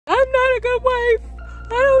not a good wife. I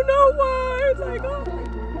don't know why. It's like, oh.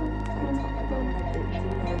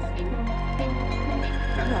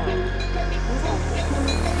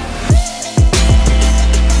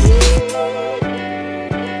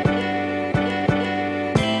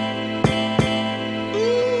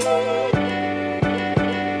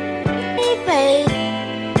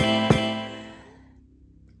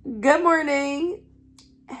 Good morning.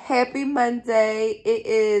 Happy Monday. It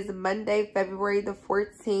is Monday, February the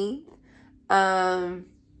 14th. On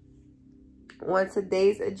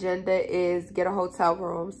today's agenda is get a hotel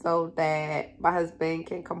room so that my husband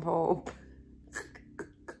can come home.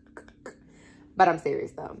 But I'm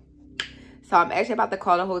serious though. So I'm actually about to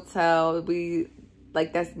call a hotel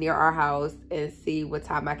that's near our house and see what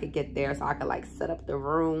time I could get there so I could like set up the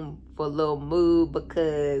room for a little mood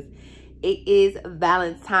because it is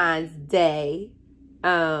Valentine's Day.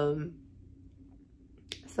 So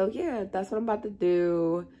yeah, that's what I'm about to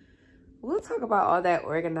do. We'll talk about all that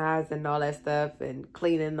organizing and all that stuff and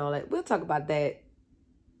cleaning and all that. We'll talk about that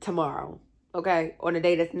tomorrow, okay? On a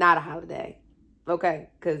day that's not a holiday, okay?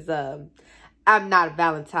 Because I'm not a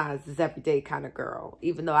Valentine's is everyday kind of girl.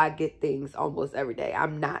 Even though I get things almost every day,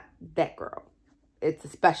 I'm not that girl. It's a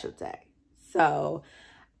special day. So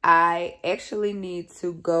I actually need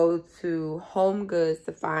to go to Home Goods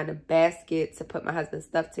to find a basket to put my husband's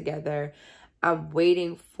stuff together. I'm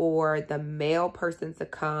waiting for the mail person to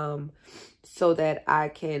come so that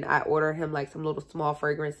I order him like some little small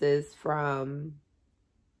fragrances from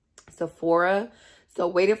Sephora. So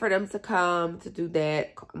waiting for them to come to do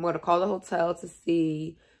that. I'm going to call the hotel to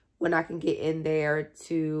see when I can get in there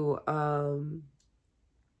to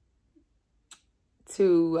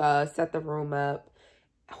set the room up.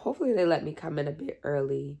 Hopefully they let me come in a bit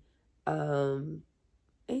early. And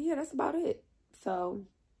yeah, that's about it. So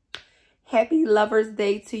happy Lover's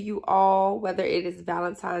Day to you all, whether it is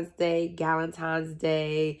Valentine's Day, Galentine's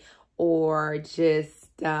Day, or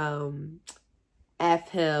just F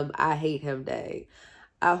him, I hate him day.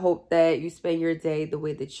 I hope that you spend your day the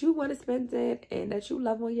way that you want to spend it and that you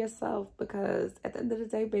love on yourself, because at the end of the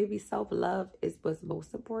day, baby, self-love is what's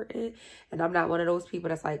most important. And I'm not one of those people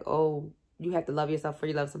that's like, oh, you have to love yourself before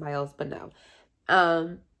you love somebody else. But no.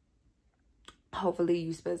 Hopefully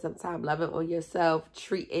you spend some time loving on yourself,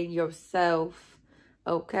 treating yourself,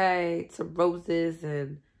 okay, to roses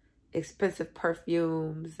and expensive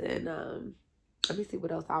perfumes. And let me see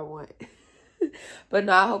what else I want. But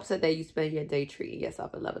no, I hope today you spend your day treating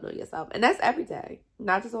yourself and loving on yourself. And that's every day,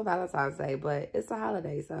 not just on Valentine's Day, but it's a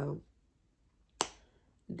holiday. So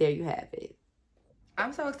there you have it.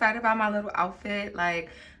 I'm so excited about my little outfit.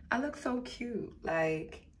 Like, I look so cute.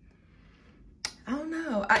 Like, I don't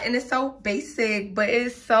know. And it's so basic, but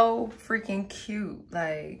it's so freaking cute.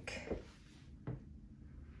 Like,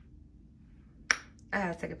 I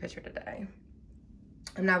gotta take a picture today.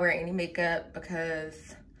 I'm not wearing any makeup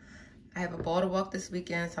because I have a ball to walk this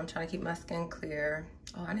weekend, so I'm trying to keep my skin clear.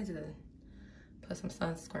 Oh, I need to put some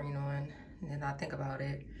sunscreen on, and then I'll think about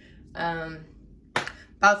it.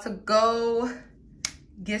 About to go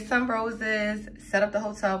get some roses, set up the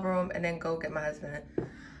hotel room, and then go get my husband.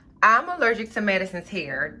 I'm allergic to Madison's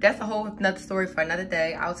hair. That's a whole nother story for another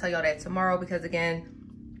day. I'll tell y'all that tomorrow because, again,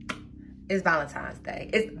 it's Valentine's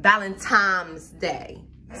Day. It's Valentine's Day.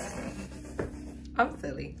 I'm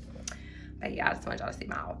silly. But yeah, I just want y'all to see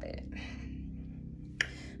my outfit.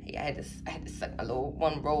 Yeah, I had to suck my little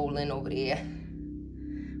one roll in over there.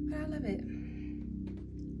 But I love it.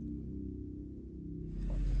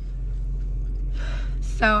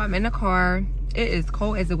 So I'm in the car. It is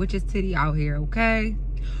cold as a witch's titty out here, okay?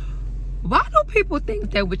 Why do people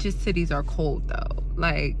think that witches' titties are cold though?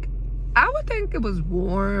 Like, I would think it was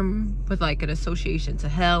warm with like an association to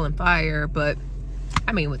hell and fire, but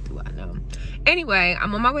I mean, what do I know? Anyway,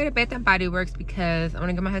 I'm on my way to Bath and Body Works because I want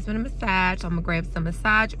to give my husband a massage. So I'm gonna grab some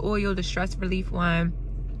massage oil, the stress relief one,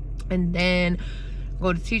 and then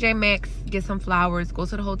go to TJ Maxx, get some flowers, go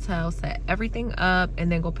to the hotel, set everything up,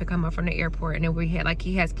 and then go pick him up from the airport. And then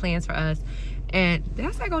he has plans for us. And did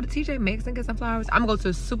I say go to TJ Maxx and get some flowers? I'm gonna go to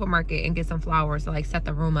the supermarket and get some flowers to like set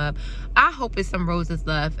the room up. I hope there's some roses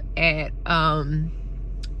left at the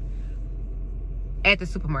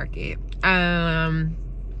supermarket.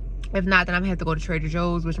 If not, then I'm gonna have to go to Trader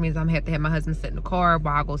Joe's, which means I'm gonna have to have my husband sit in the car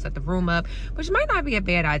while I go set the room up, which might not be a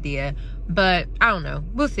bad idea, but I don't know,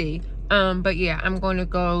 we'll see. But yeah, I'm going to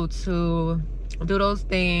go to do those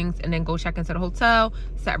things and then go check into the hotel,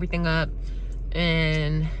 set everything up,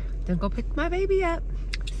 and then go pick my baby up.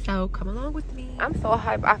 So come along with me. I'm so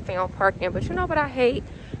hyped I found parking, but you know what I hate?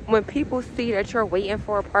 When people see that you're waiting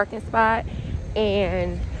for a parking spot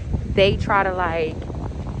and they try to like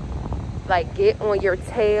get on your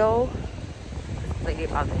tail like they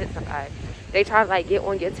about to hit somebody. They try to like get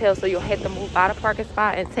on your tail, so you'll have to move out of parking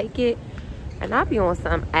spot and take it. And I'll be on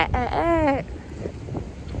some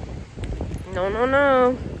No, no,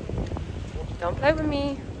 no. Don't play with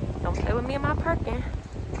me. Don't play with me in my parking.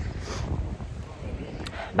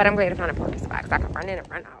 But I'm glad to find a parking spot because I can run in and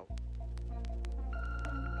run out.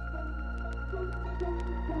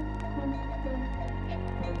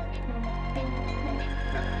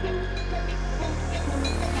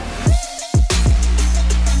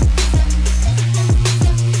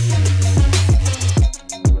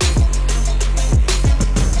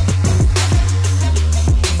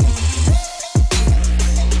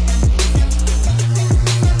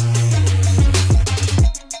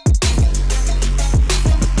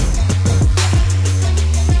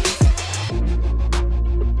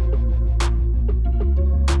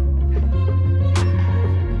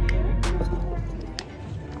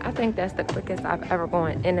 I think that's the quickest I've ever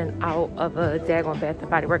gone in and out of a daggone Bath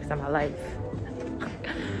and Body Works in my life.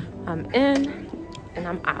 I'm in and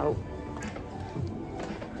I'm out.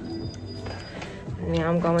 Now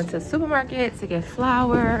I'm going to the supermarket to get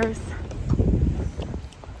flowers.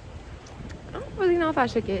 I don't really know if I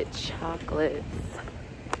should get chocolates.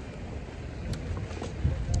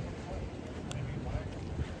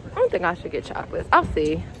 I don't think I should get chocolates. I'll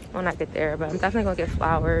see when I get there, but I'm definitely gonna get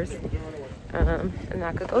flowers. And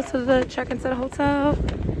I could go to the check into the hotel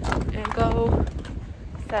and go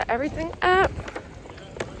set everything up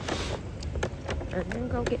and then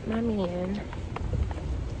go get my man.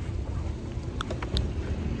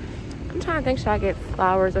 I'm trying to think, should I get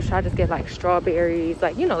flowers or should I just get like strawberries,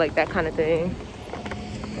 like, you know, like that kind of thing.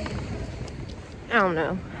 I don't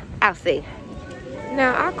know. I'll see.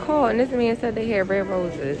 Now I called and this man said they had red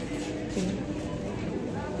roses.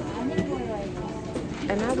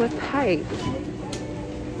 And I was hyped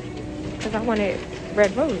because I wanted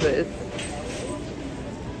red roses.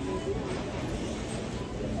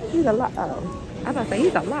 He's a liar. Oh, I was about to say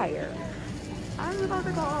he's a liar. I was about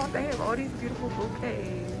to go off. They have all these beautiful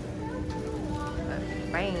bouquets.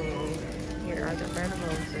 But bang, here are the red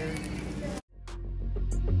roses.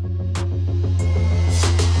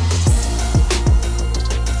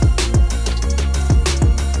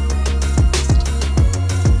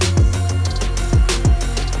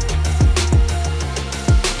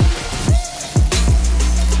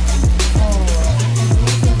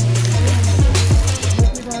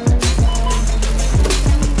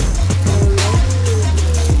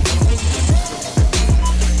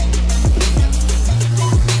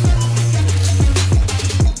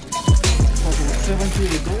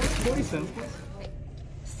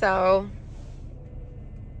 So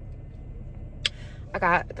I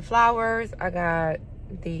got the flowers, I got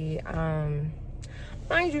the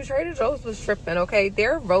mind you, Trader Joe's was tripping, okay?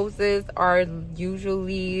 Their roses are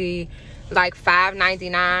usually like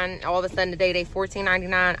 $5.99. All of a sudden today they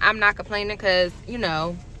 $14.99. I'm not complaining because, you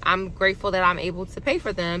know, I'm grateful that I'm able to pay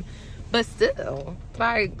for them, but still,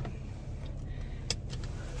 like,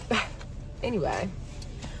 anyway,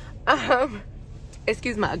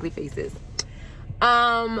 excuse my ugly faces.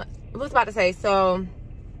 What was I about to say? So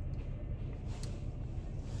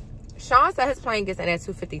Sean said his plane gets in at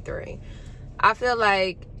 2:53. I feel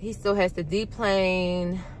like he still has to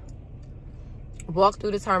deplane, walk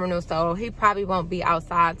through the terminal, so he probably won't be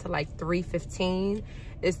outside till like 3:15.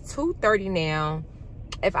 It's 2:30 now.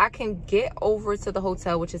 If I can get over to the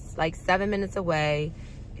hotel, which is like 7 minutes away,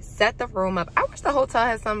 set the room up. I wish the hotel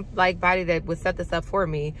had some like body that would set this up for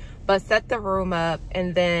me, but set the room up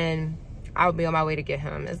and then I'll be on my way to get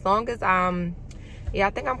him. As long as yeah, I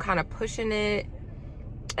think I'm kind of pushing it.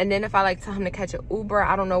 And then if I like tell him to catch an Uber,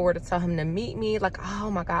 I don't know where to tell him to meet me. Like, oh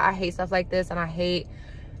my God, I hate stuff like this. And I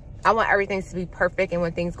want everything to be perfect. And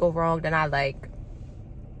when things go wrong, then I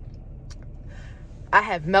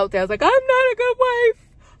have meltdowns. Like, I'm not a good wife.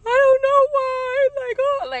 I don't know why. Like,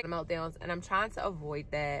 oh, like meltdowns. And I'm trying to avoid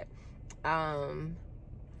that.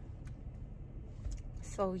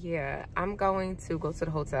 So yeah, I'm going to go to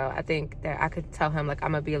the hotel. I think that I could tell him like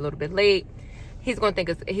I'm gonna be a little bit late. He's gonna think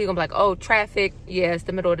he's gonna be like, oh, traffic. Yeah, it's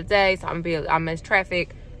the middle of the day, so I miss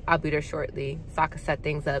traffic. I'll be there shortly, so I can set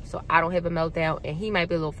things up so I don't have a meltdown. And he might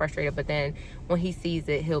be a little frustrated, but then when he sees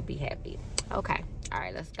it, he'll be happy. Okay, all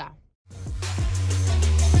right, let's go.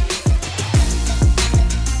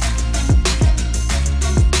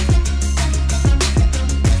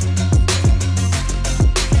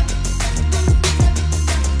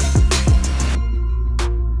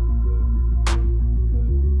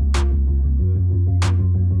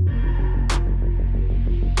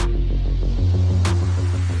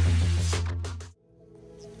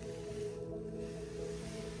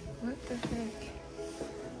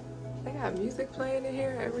 got music playing in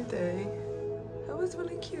here and everything. That was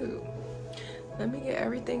really cute. Let me get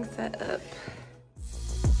everything set up.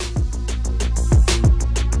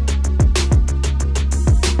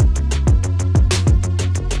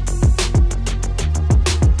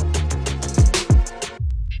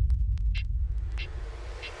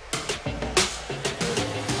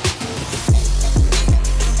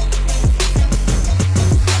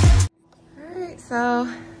 So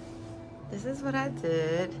this is what I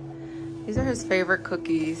did. These are his favorite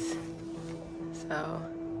cookies. So,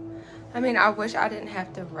 I mean, I wish I didn't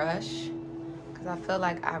have to rush because I feel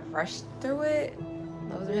like I rushed through it.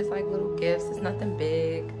 Those are his like little gifts. It's nothing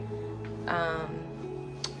big. I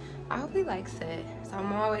hope he likes it. So I'm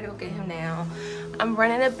on my way to go get him now. I'm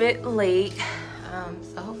running a bit late.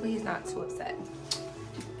 So hopefully he's not too upset.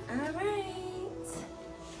 All right.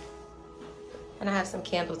 And I have some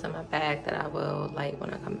candles in my bag that I will light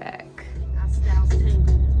when I come back.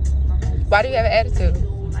 Why do you have an attitude?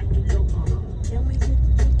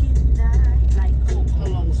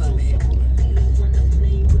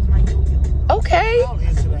 Okay.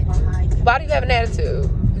 Why do you have an attitude?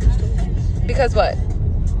 Because what?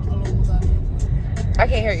 I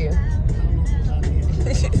can't hear you.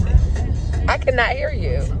 I cannot hear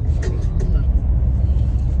you.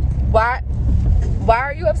 Why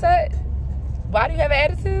are you upset? Why do you have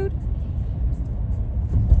an attitude?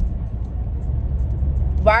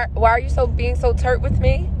 Why are you being so turt with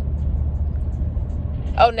me?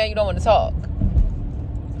 Oh, now you don't want to talk.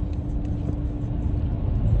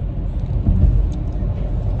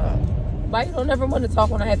 Why you don't ever want to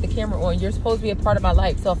talk when I have the camera on? You're supposed to be a part of my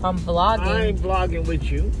life. So if I'm vlogging, I ain't vlogging with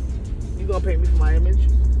you. You gonna pay me for my image?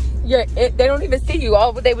 They don't even see you.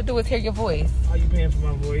 All what they would do is hear your voice. Are you paying for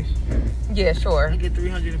my voice? Yeah, sure. I get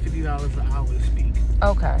 $350 an hour to speak.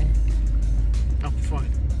 Okay. Up front.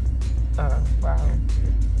 Oh, wow.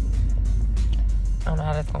 I don't know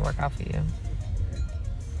how that's gonna work out for you.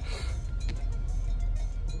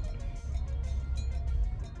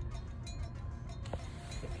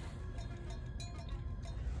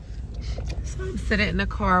 So I'm sitting in the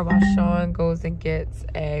car while Sean goes and gets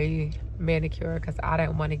a manicure because I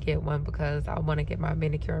didn't want to get one because I want to get my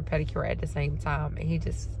manicure and pedicure at the same time, and he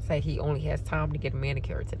just said he only has time to get a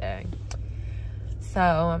manicure today. So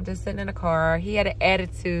I'm just sitting in the car. He had an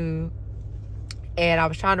attitude and I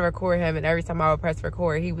was trying to record him, and every time I would press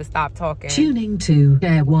record he would stop talking. Tuning to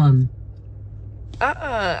Air 1.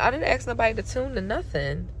 I didn't ask nobody to tune to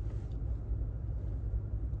nothing.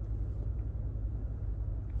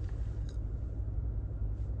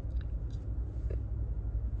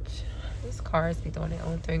 Cars be doing their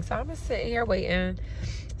own thing. So I'm just sitting here waiting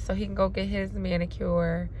so he can go get his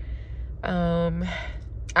manicure.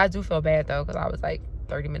 I do feel bad though because I was like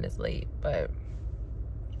 30 minutes late, but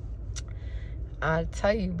I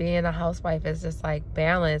tell you, being a housewife is just like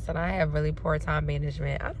balance, and I have really poor time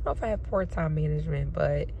management. I don't know if I have poor time management,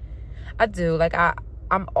 but I do. Like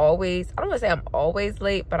I'm always, I don't want to say I'm always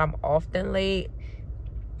late, but I'm often late.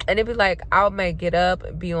 And it'd be like, I may get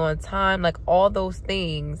up, be on time, like all those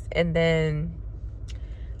things, and then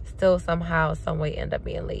still somehow, some way end up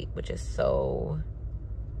being late, which is so,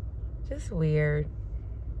 just weird.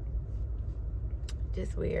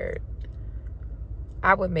 Just weird.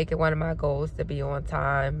 I would make it one of my goals to be on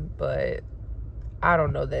time, but I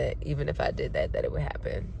don't know that even if I did that it would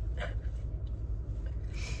happen.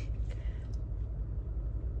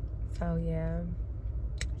 So, yeah.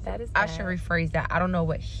 That is I should rephrase that. I don't know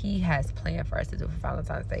what he has planned for us to do for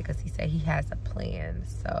Valentine's Day because he said he has a plan.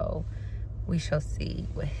 So we shall see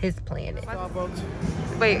what his plan is. Starbucks.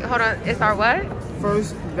 Wait, hold on. It's our what?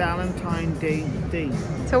 First Valentine's Day date.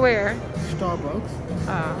 To where?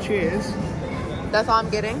 Starbucks. Cheers. That's all I'm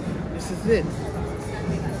getting? This is it.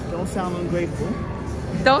 Don't sound ungrateful.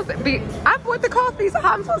 Don't be. I bought the coffee, so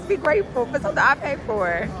how am I supposed to be grateful for something I paid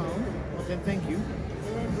for? Oh, well then thank you.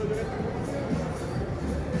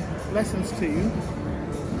 Blessings to you.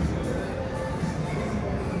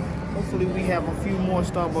 Hopefully we have a few more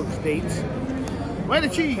Starbucks dates. Where the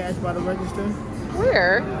cheese? Cash by the register.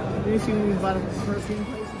 Where? Did you see when we was by the perfume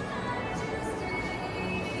place?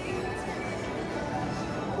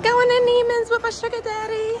 Going to Neiman's with my sugar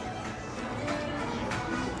daddy.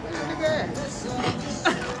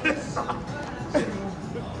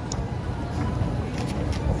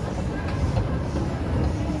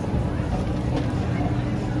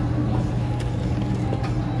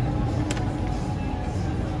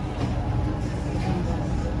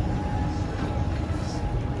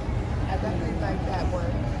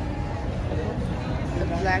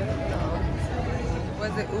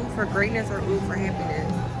 Was it ooh for greatness or ooh for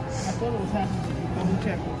happiness? I thought it was happiness. Double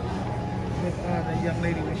check with the young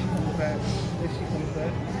lady when she comes back. she comes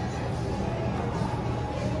back.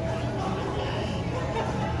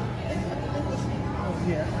 Oh,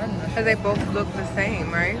 yeah, I'm not Because sure. they both look the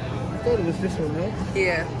same, right? I thought it was this one, right?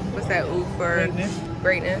 Yeah. What's that? Ooh, for Greatness.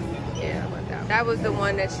 greatness. Yeah, I want that. That was the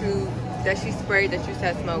one that she sprayed that you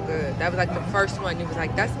said smelled good. That was like the first one. You was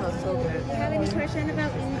like, that smells so good. Do you have any question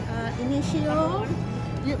about initial?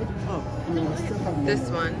 Yeah. Oh, no, I still have more. This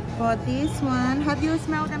one. For this one, have you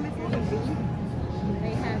smelled them before?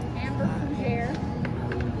 They have amber fougere.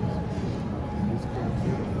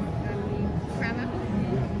 Crema.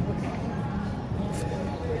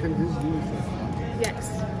 I think this is unisex. Yes.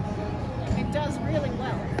 It does really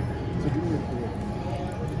well. So give me a four.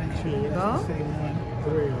 Make sure it's Go. the same one.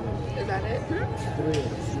 3 of them. Is that it? 3 of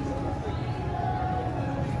them.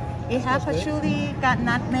 It have patchouli, got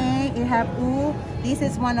nutmeg, it have oud. This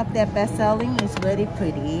is one of their best selling. It's very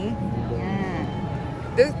pretty. Yeah.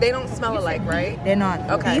 They don't smell alike, right? They're not.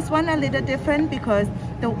 Okay. This one a little different because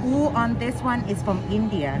the oud on this one is from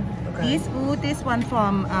India. Okay. This oud, this one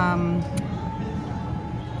from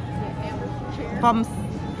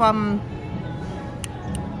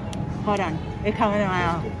hold on. It coming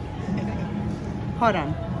out. Hold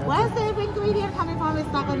on. Where's the ingredient coming from? It's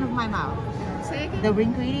stuck in my mouth. Say again? The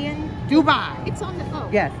ingredient? Dubai. It's on the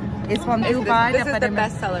phone. Yes, it's from Dubai. This is the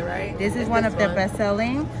best seller, right? This is one of the best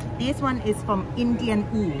selling. This one is from Indian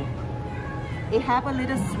oud. It have a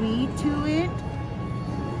little sweet to it.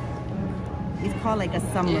 It's called like a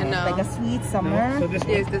summer, Yeah, no. like a sweet summer. No, so this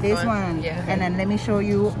Is one. This one. Yeah. And then let me show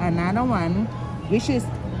you another one, which is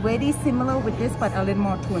very similar with this, but a little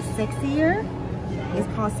more towards sexier. It's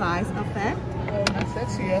called Size Effect. Oh, not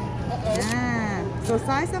sexier. Yeah. So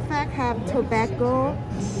Size Effect have tobacco,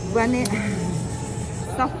 vanilla,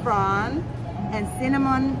 saffron, and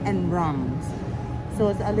cinnamon and rum. So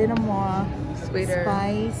it's a little more Sweeter.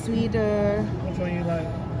 spice, sweeter. Which one you like?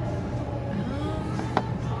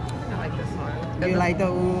 I like this one. You like the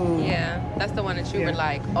ooh. Yeah, that's the one that you were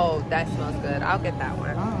like, oh, that smells good. I'll get that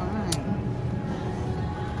one. All right.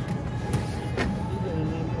 You got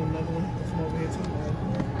another one. This one over here too.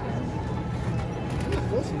 I'm not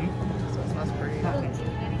forcing you. This one smells pretty.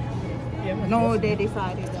 Yeah, I'm not No, forcing they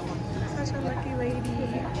decided that one. Such a lucky lady.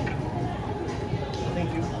 you. Thank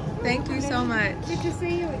you. Thank you so much. Good to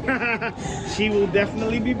see you again. She will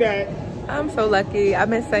definitely be back. I'm so lucky. I've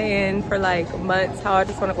been saying for like months how I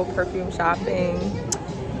just want to go perfume shopping.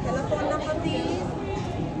 Telephone number, please.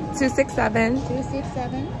 267.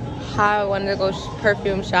 267. How I wanted to go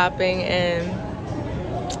perfume shopping, and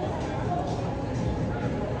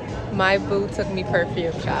my boo took me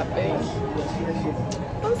perfume shopping.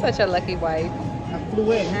 I'm such a lucky wife. I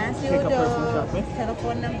flew in. Ask you Take a the personal shopping.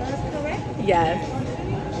 telephone number, correct? Yes.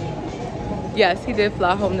 Yes, he did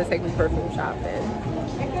fly home to take me perfume shopping.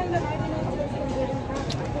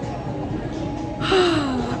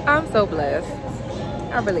 I'm so blessed.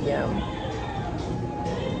 I really am.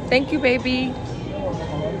 Thank you, baby.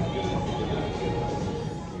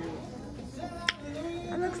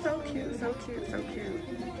 I look so cute, so cute, so cute.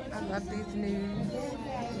 I love these nudes.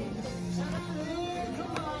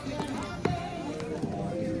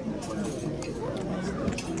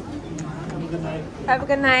 Good night. Have a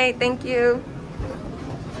good night. Thank you.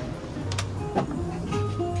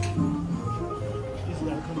 Just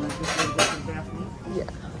gotta come back this way to the bathroom. Yeah.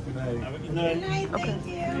 Good night. Have a good night. Okay.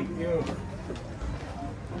 Thank you.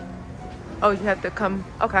 Oh, you have to come.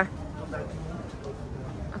 Okay.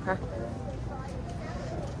 Okay.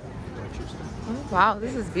 Oh, wow,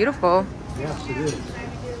 this is beautiful. Yes, it is.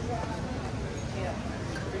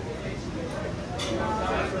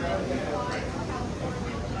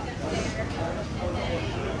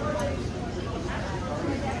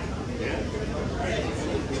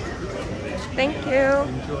 Thank you.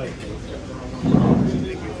 Enjoy.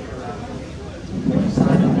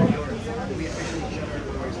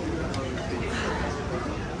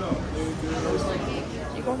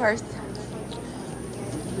 You go first.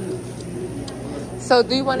 So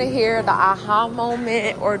do you want to hear the aha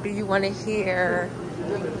moment, or do you want to hear,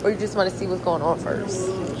 or you just want to see what's going on first?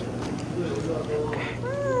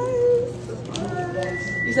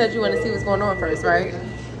 You said you want to see what's going on first, right?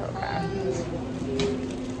 Okay.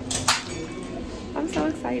 I'm so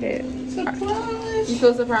excited. Surprise! You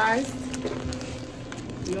feel surprised?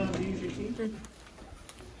 You don't have to use your key?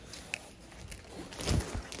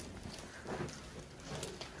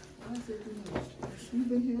 You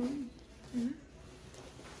been here?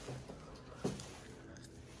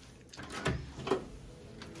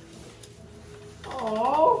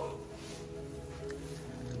 Oh,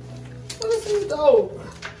 this is dope.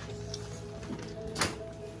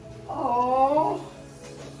 Oh,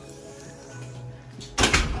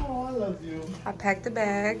 I love love you. I packed the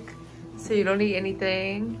bag so you don't need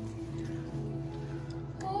anything.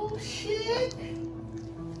 Oh, shit.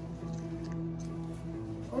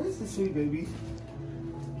 Oh, this is sweet, baby.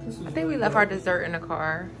 I think we left our dessert in the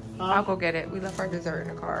car. Huh? I'll go get it. We left our dessert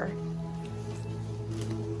in the car.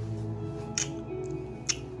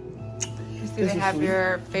 You see, they have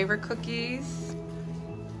your favorite cookies.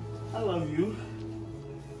 I love you.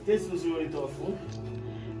 This was really thoughtful.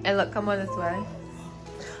 And look, come on this way.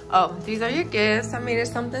 Oh, these are your gifts. I mean,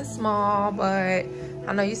 it's something small, but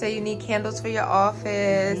I know you say you need candles for your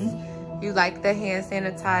office. You like the hand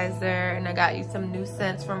sanitizer, and I got you some new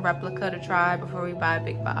scents from Replica to try before we buy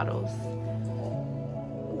big bottles.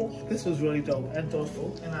 This was really dope and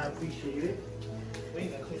thoughtful, and I appreciate it. We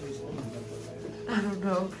ain't gotta clean this one. I don't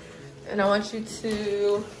know. And I want you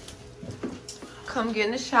to come get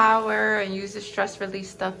in the shower and use the stress relief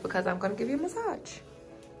stuff because I'm gonna give you a massage.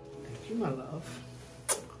 Thank you, my love.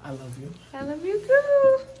 I love you. I love you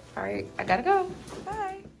too. All right, I gotta go.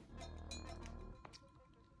 Bye.